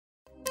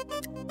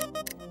The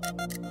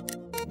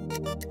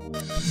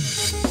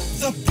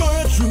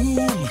Boardroom,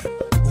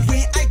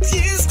 where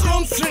ideas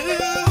come through.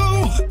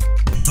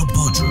 The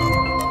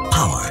Boardroom,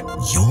 power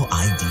your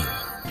idea.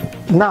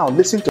 Now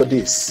listen to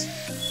this.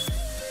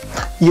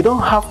 You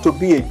don't have to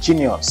be a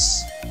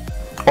genius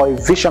or a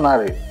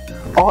visionary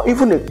or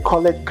even a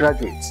college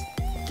graduate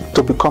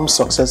to become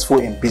successful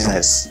in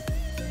business.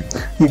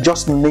 You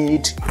just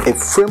need a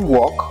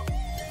framework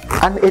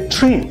and a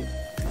dream.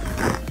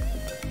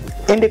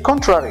 In the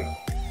contrary,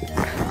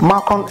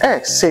 Malcolm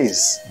X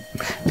says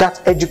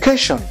that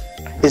education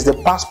is the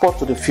passport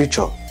to the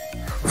future,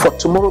 for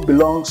tomorrow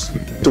belongs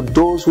to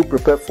those who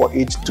prepare for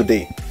it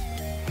today.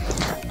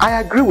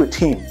 I agree with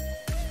him,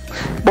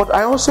 but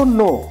I also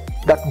know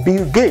that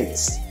Bill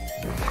Gates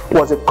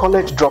was a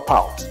college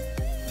dropout,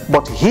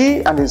 but he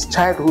and his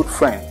childhood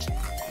friend,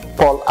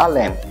 Paul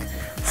Allen,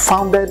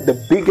 founded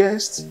the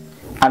biggest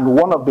and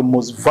one of the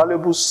most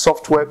valuable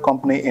software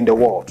company in the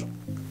world.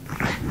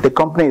 The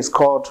company is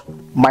called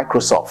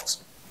Microsoft.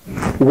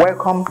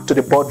 Welcome to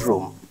the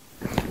Boardroom.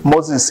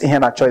 Moses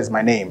Ihenacho is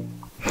my name.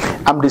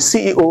 I'm the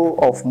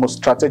CEO of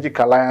Mostrategic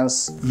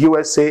Alliance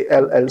USA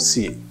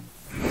LLC.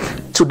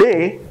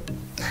 Today,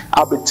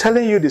 I'll be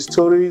telling you the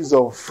stories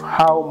of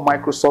how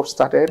Microsoft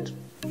started,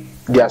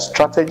 their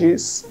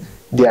strategies,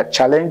 their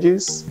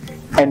challenges,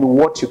 and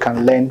what you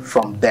can learn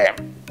from them.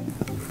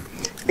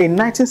 In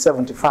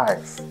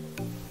 1975,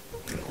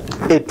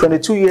 a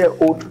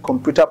 22-year-old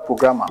computer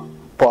programmer,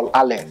 Paul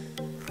Allen,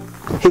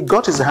 he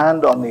got his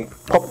hand on a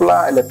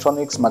popular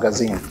electronics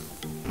magazine.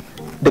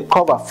 The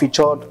cover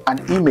featured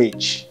an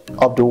image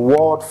of the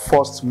world's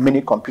first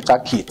mini computer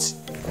kit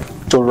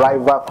to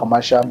rival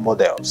commercial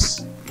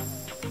models.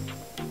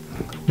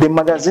 The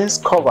magazine's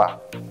cover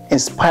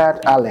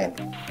inspired Allen,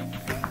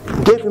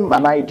 gave him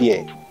an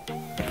idea,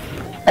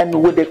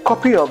 and with a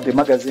copy of the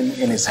magazine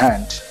in his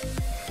hand,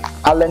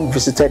 Allen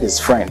visited his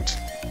friend,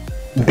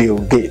 Bill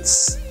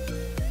Gates.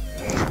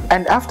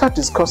 And after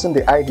discussing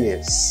the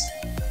ideas,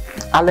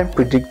 Allen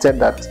predicted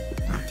that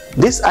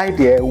this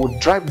idea would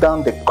drive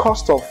down the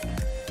cost of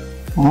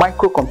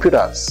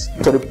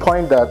microcomputers to the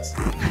point that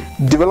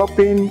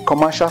developing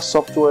commercial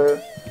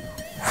software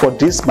for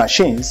these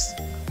machines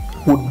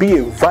would be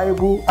a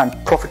viable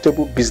and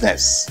profitable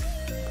business.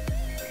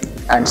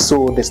 And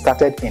so they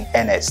started in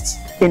earnest.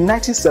 In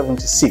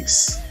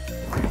 1976,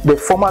 they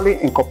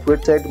formally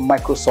incorporated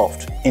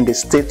Microsoft in the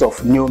state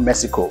of New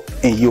Mexico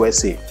in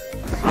USA.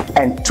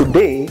 And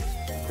today,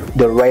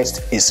 the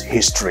rest is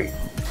history.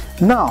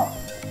 Now,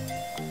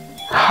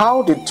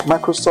 how did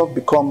Microsoft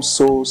become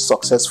so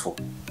successful?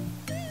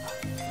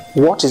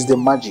 What is the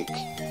magic?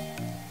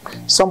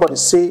 Somebody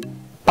say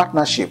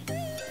partnership.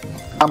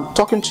 I'm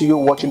talking to you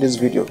watching this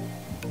video.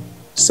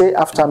 Say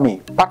after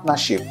me,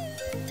 partnership.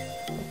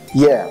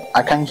 Yeah,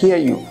 I can hear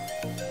you.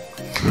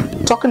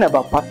 Talking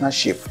about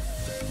partnership,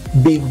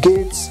 Bill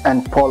Gates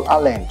and Paul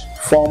Allen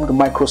formed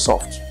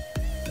Microsoft.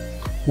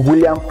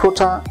 William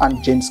Procter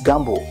and James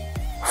Gamble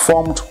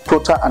formed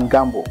Procter &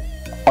 Gamble,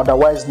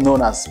 otherwise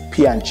known as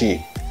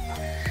P&G.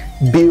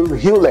 Bill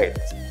Hewlett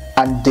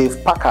and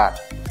Dave Packard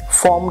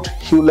formed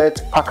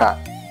Hewlett-Packard,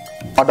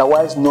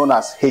 otherwise known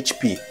as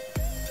HP.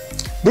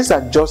 These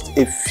are just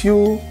a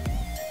few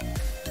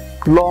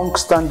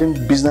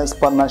long-standing business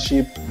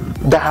partnerships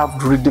that have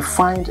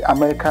redefined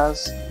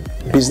America's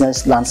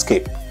business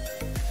landscape.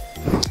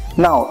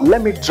 Now,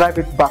 let me drive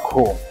it back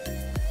home.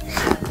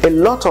 A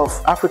lot of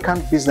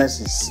African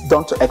businesses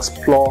don't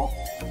explore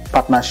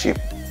partnership,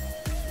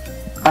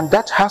 and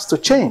that has to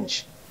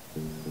change.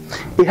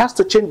 It has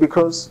to change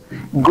because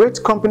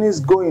great companies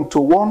go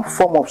into one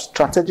form of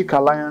strategic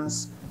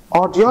alliance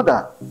or the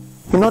other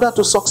in order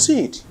to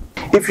succeed.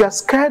 If you are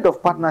scared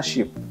of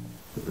partnership,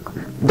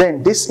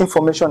 then this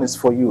information is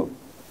for you.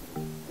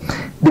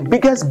 The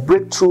biggest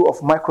breakthrough of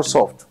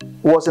Microsoft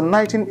was in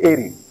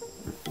 1980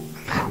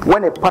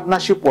 when a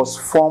partnership was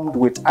formed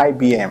with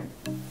IBM.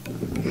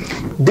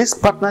 This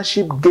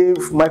partnership gave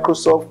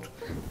Microsoft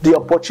the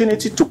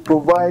opportunity to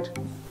provide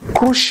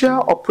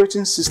crucial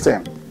operating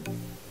system.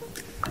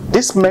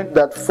 This meant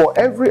that for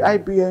every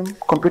IBM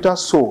computer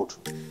sold,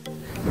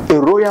 a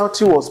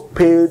royalty was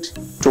paid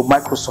to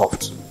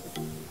Microsoft.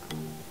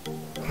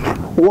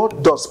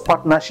 What does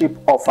partnership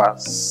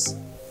offers?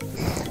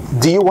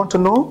 Do you want to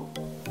know?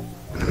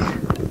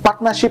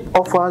 Partnership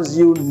offers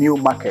you new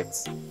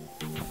markets,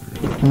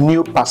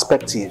 new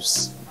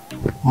perspectives,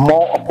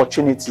 more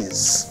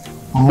opportunities,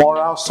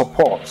 moral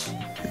support,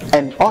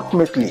 and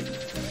ultimately,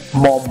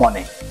 more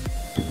money.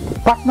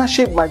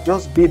 Partnership might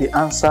just be the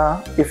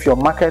answer if your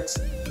market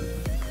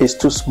is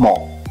too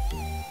small.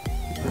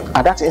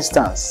 At that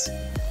instance,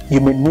 you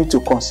may need to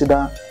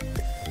consider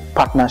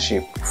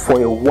partnership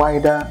for a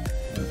wider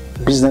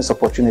business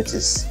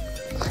opportunities.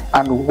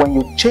 And when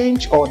you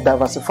change or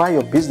diversify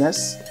your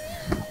business,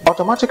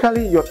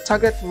 automatically your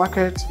target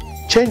market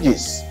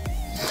changes.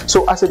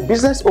 So as a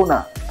business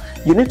owner,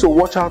 you need to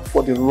watch out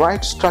for the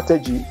right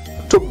strategy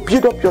to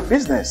build up your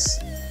business.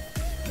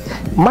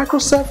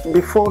 Microsoft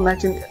before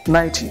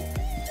 1990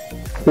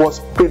 was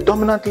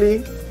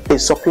predominantly a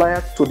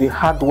supplier to the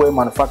hardware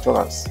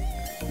manufacturers.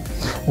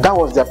 That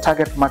was their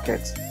target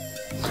market.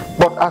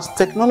 But as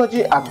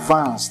technology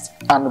advanced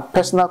and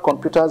personal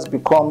computers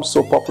become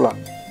so popular,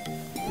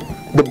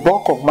 the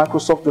bulk of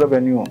Microsoft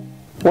revenue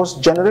was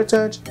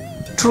generated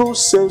through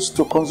sales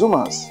to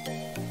consumers.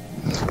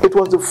 It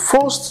was the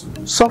first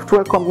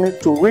software company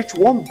to reach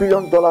 $1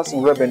 billion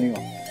in revenue.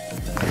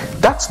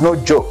 That's no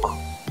joke.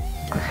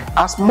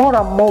 As more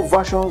and more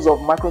versions of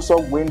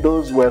Microsoft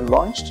Windows were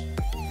launched,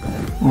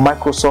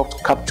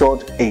 Microsoft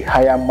captured a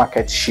higher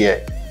market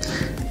share.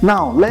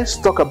 Now, let's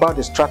talk about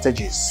the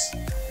strategies.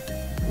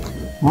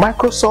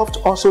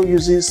 Microsoft also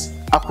uses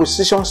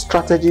acquisition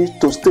strategy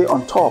to stay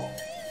on top.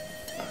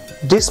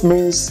 This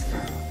means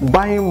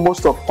buying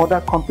most of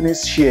other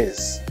companies'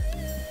 shares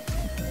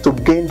to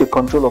gain the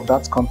control of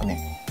that company.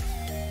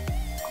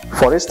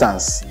 For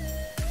instance,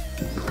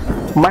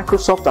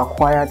 Microsoft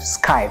acquired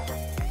Skype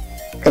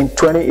in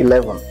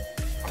 2011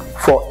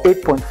 for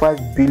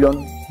 $8.5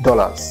 billion.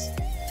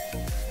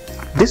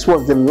 This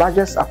was the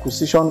largest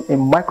acquisition in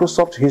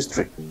Microsoft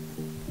history.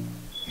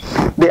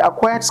 They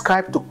acquired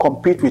Skype to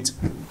compete with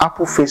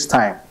Apple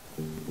FaceTime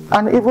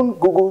and even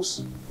Google's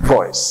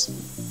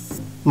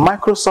Voice.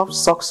 Microsoft's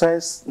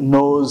success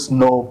knows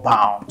no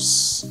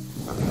bounds.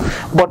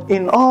 But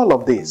in all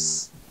of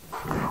this,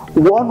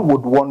 one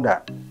would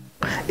wonder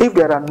if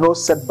there are no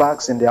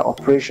setbacks in their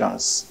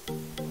operations.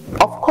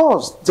 Of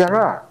course, there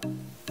are.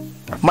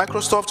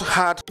 Microsoft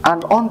had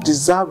an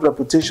undeserved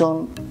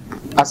reputation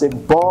as a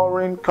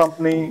boring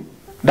company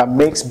that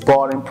makes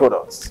boring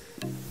products.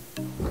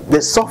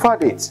 They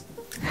suffered it,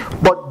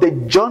 but they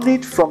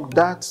journeyed from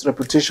that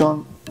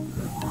reputation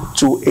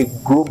to a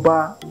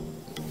global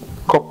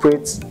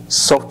corporate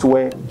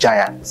software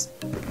giant.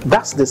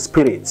 That's the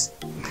spirit.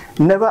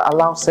 Never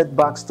allow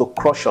setbacks to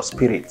crush your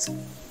spirit.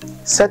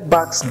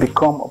 Setbacks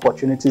become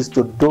opportunities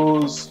to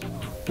those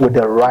with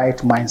the right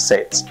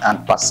mindset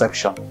and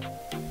perception.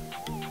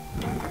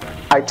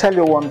 I tell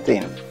you one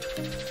thing,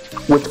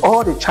 with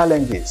all the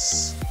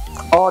challenges,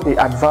 all the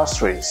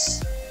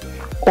adversaries,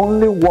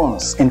 only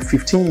once in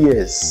 15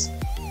 years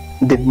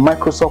did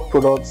Microsoft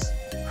products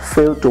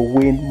fail to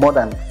win more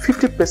than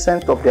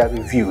 50% of their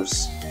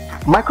reviews.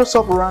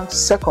 Microsoft ranked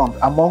second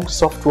among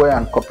software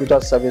and computer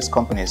service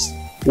companies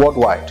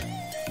worldwide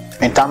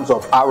in terms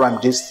of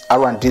R&D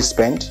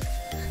spend,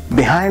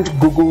 behind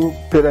Google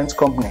parent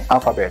company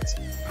Alphabet.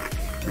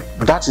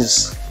 That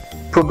is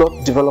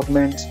product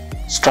development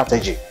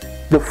strategy.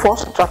 The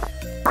first strategy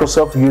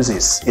Microsoft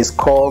uses is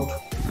called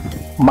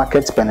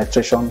market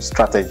penetration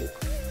strategy.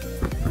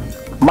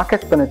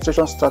 Market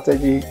penetration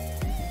strategy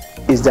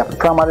is their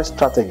primary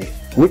strategy,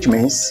 which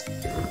means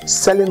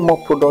selling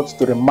more products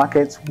to the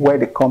market where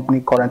the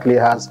company currently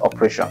has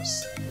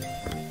operations.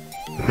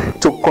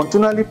 To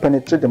continually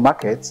penetrate the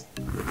market,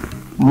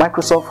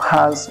 Microsoft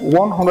has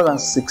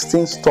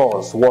 116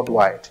 stores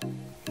worldwide.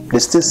 They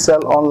still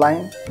sell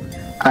online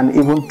and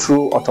even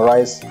through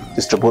authorized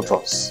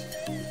distributors.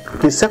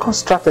 The second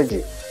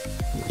strategy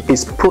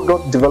is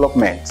product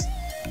development.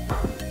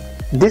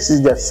 This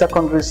is their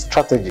secondary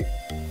strategy.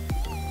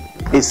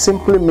 It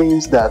simply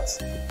means that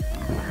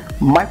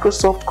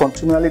Microsoft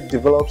continually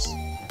develops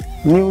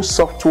new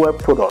software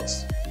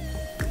products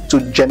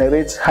to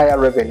generate higher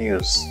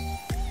revenues.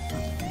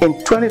 In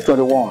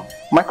 2021,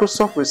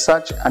 Microsoft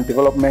research and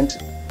development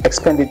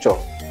expenditure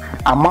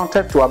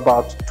amounted to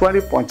about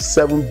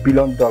 $20.7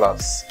 billion.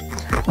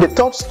 The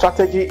third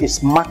strategy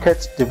is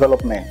market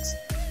development.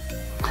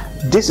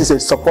 This is a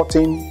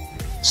supporting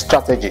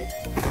strategy,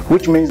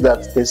 which means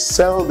that they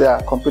sell their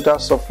computer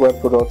software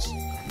products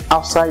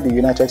outside the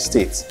United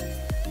States.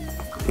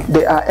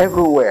 They are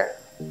everywhere.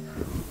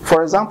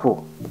 For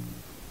example,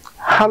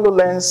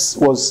 HoloLens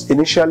was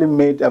initially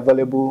made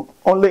available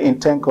only in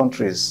 10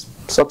 countries,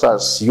 such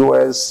as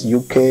US,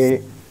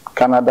 UK,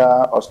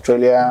 Canada,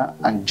 Australia,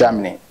 and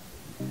Germany.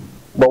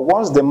 But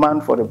once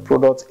demand for the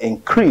product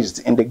increased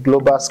in the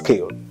global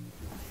scale,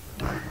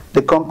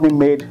 the company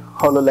made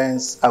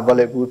HoloLens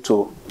available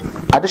to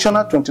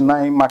additional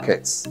 29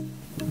 markets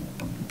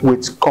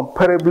with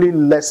comparably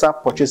lesser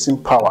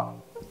purchasing power,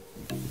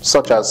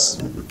 such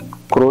as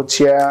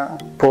Croatia,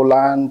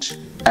 Poland,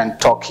 and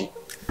Turkey.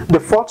 The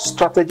fourth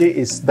strategy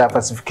is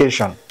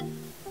diversification.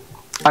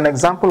 An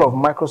example of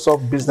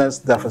Microsoft business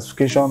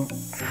diversification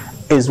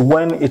is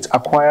when it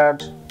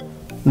acquired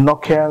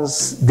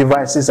Nokia's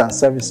Devices and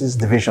Services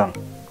division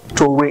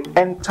to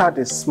re-enter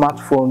the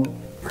smartphone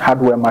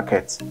hardware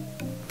market.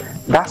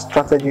 That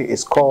strategy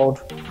is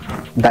called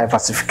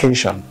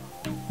diversification.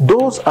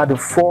 Those are the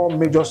four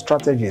major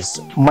strategies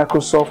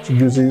Microsoft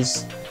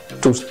uses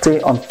to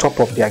stay on top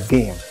of their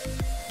game.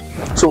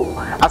 So,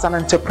 as an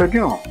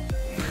entrepreneur,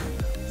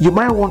 you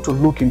might want to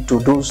look into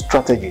those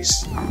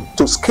strategies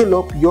to scale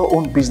up your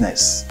own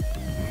business.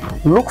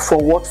 Look for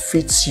what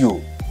fits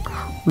you.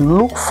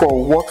 Look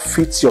for what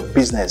fits your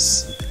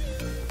business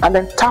and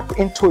then tap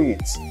into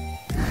it.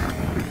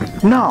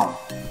 Now,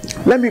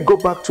 let me go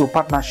back to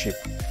partnership.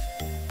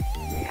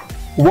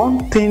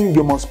 One thing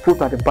you must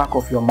put at the back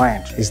of your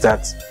mind is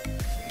that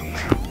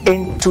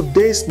in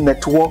today's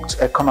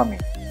networked economy,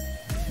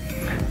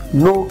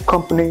 no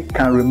company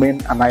can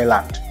remain an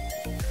island.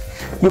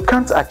 You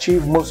can't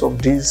achieve most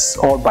of this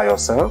all by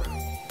yourself.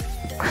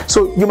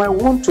 So you might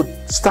want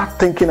to start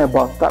thinking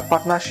about that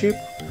partnership,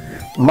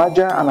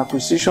 merger and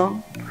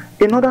acquisition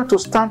in order to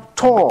stand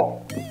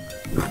tall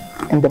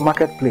in the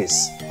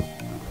marketplace.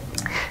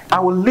 I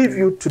will leave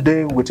you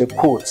today with a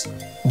quote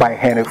by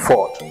Henry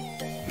Ford.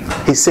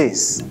 He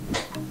says,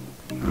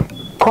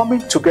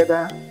 "Coming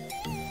together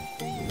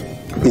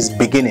is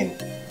beginning.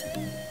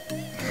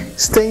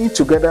 Staying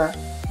together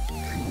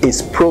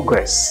is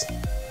progress.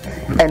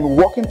 And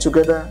working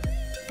together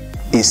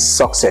is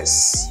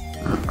success."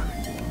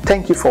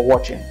 Thank you for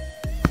watching.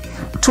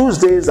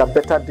 Tuesdays are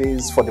better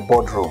days for the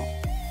boardroom.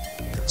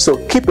 So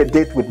keep a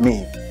date with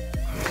me.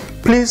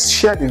 Please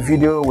share the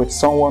video with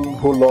someone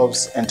who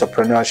loves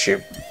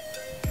entrepreneurship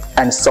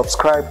and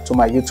subscribe to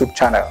my YouTube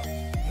channel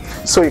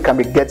so you can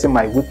be getting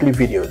my weekly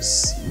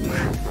videos.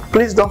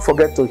 Please don't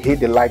forget to hit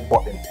the like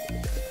button.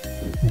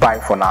 Bye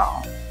for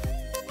now.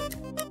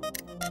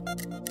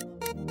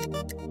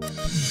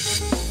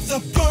 The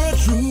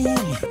Boardroom,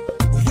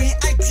 where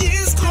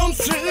ideas come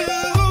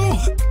through.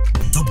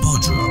 The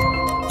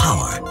Boardroom,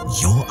 power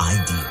your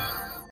idea.